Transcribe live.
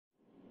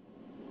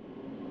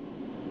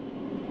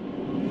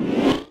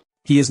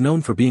He is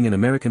known for being an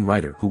American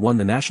writer who won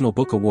the National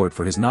Book Award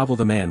for his novel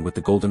The Man with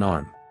the Golden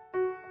Arm.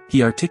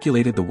 He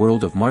articulated the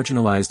world of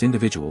marginalized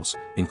individuals,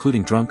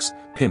 including drunks,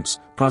 pimps,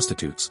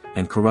 prostitutes,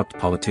 and corrupt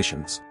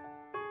politicians.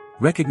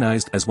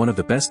 Recognized as one of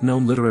the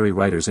best-known literary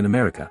writers in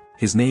America,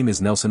 his name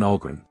is Nelson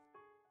Algren.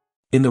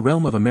 In the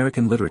realm of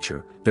American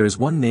literature, there is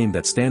one name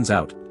that stands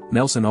out,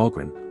 Nelson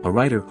Algren, a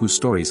writer whose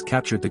stories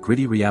captured the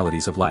gritty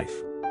realities of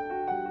life.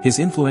 His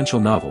influential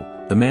novel,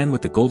 The Man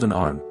with the Golden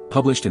Arm,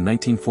 published in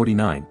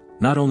 1949,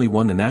 not only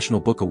won the National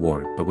Book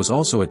Award but was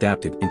also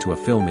adapted into a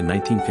film in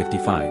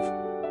 1955.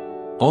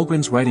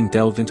 Algren's writing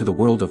delved into the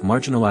world of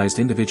marginalized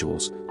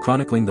individuals,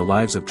 chronicling the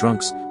lives of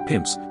drunks,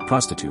 pimps,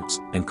 prostitutes,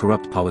 and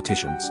corrupt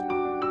politicians.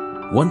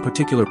 One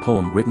particular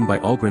poem written by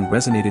Algren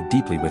resonated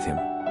deeply with him.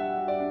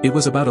 It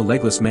was about a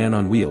legless man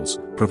on wheels,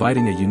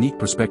 providing a unique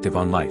perspective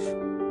on life.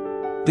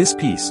 This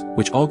piece,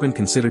 which Algren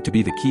considered to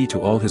be the key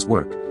to all his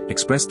work,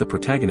 expressed the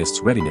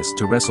protagonist's readiness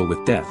to wrestle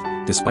with death,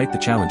 despite the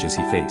challenges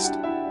he faced.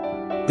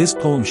 This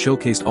poem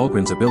showcased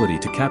Algren's ability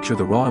to capture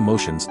the raw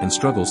emotions and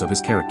struggles of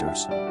his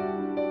characters.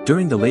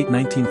 During the late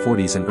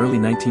 1940s and early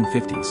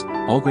 1950s,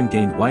 Algren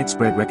gained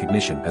widespread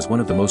recognition as one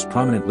of the most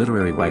prominent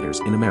literary writers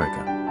in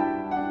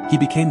America. He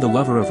became the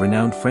lover of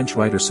renowned French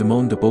writer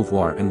Simone de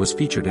Beauvoir and was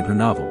featured in her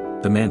novel,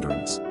 The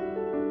Mandarins.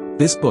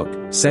 This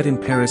book, set in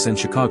Paris and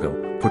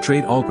Chicago,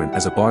 portrayed Algren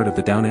as a bard of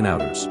the down and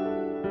outers.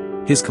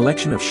 His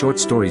collection of short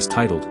stories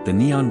titled The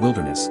Neon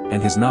Wilderness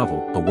and his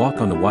novel, A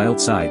Walk on the Wild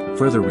Side,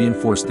 further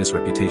reinforced this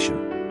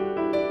reputation.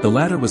 The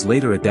latter was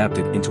later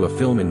adapted into a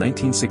film in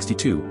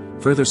 1962,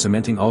 further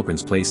cementing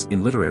Algren's place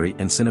in literary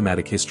and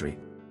cinematic history.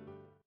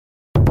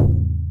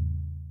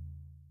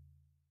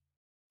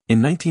 In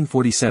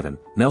 1947,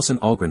 Nelson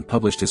Algren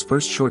published his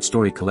first short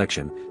story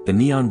collection, The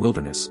Neon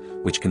Wilderness,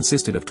 which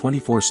consisted of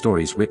 24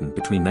 stories written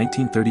between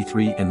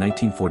 1933 and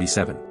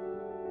 1947.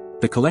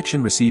 The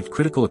collection received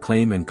critical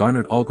acclaim and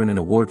garnered Algren an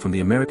award from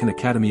the American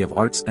Academy of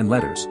Arts and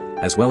Letters,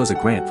 as well as a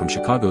grant from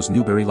Chicago's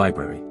Newberry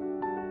Library.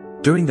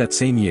 During that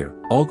same year,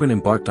 Algren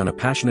embarked on a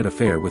passionate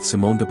affair with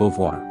Simone de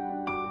Beauvoir.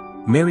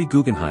 Mary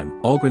Guggenheim,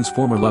 Algren's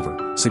former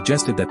lover,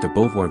 suggested that de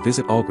Beauvoir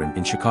visit Algren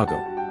in Chicago.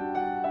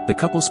 The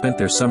couple spent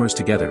their summers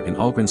together in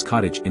Algren's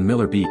cottage in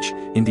Miller Beach,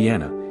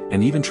 Indiana,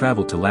 and even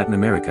traveled to Latin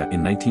America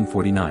in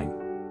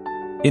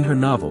 1949. In her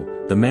novel,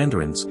 The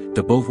Mandarins,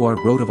 de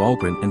Beauvoir wrote of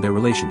Algren and their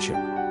relationship.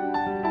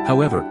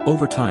 However,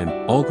 over time,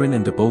 Algren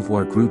and de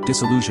Beauvoir grew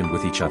disillusioned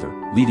with each other,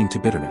 leading to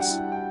bitterness.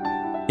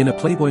 In a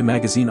Playboy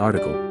magazine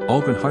article,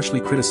 Algren harshly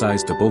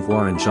criticized de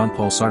Beauvoir and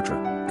Jean-Paul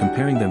Sartre,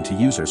 comparing them to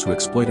users who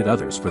exploited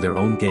others for their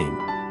own gain.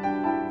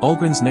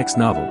 Algren's next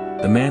novel,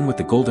 The Man with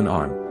the Golden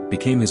Arm,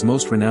 became his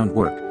most renowned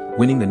work,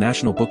 winning the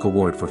National Book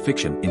Award for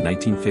Fiction in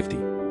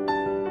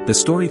 1950. The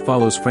story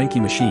follows Frankie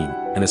Machine,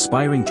 an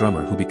aspiring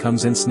drummer who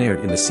becomes ensnared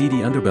in the seedy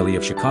underbelly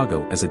of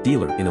Chicago as a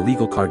dealer in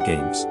illegal card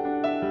games.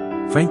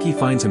 Frankie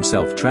finds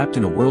himself trapped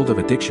in a world of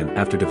addiction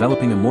after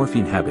developing a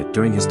morphine habit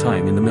during his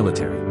time in the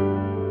military.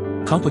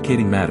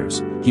 Complicating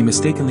matters, he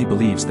mistakenly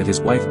believes that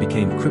his wife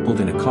became crippled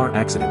in a car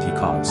accident he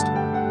caused.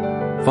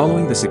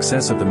 Following the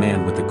success of The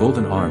Man with the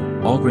Golden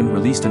Arm, Algren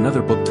released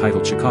another book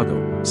titled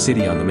Chicago,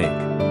 City on the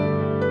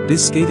Make.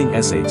 This scathing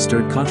essay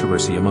stirred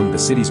controversy among the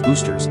city's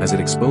boosters as it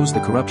exposed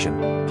the corruption,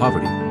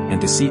 poverty, and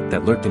deceit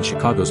that lurked in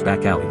Chicago's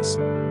back alleys.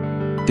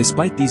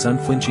 Despite these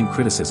unflinching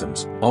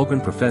criticisms,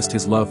 Algren professed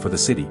his love for the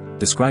city,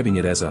 describing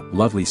it as a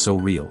lovely so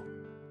real.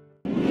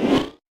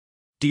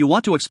 Do you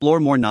want to explore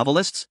more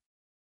novelists?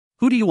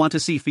 Who do you want to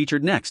see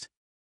featured next?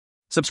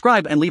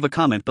 Subscribe and leave a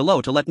comment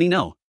below to let me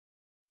know.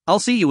 I'll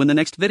see you in the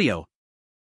next video.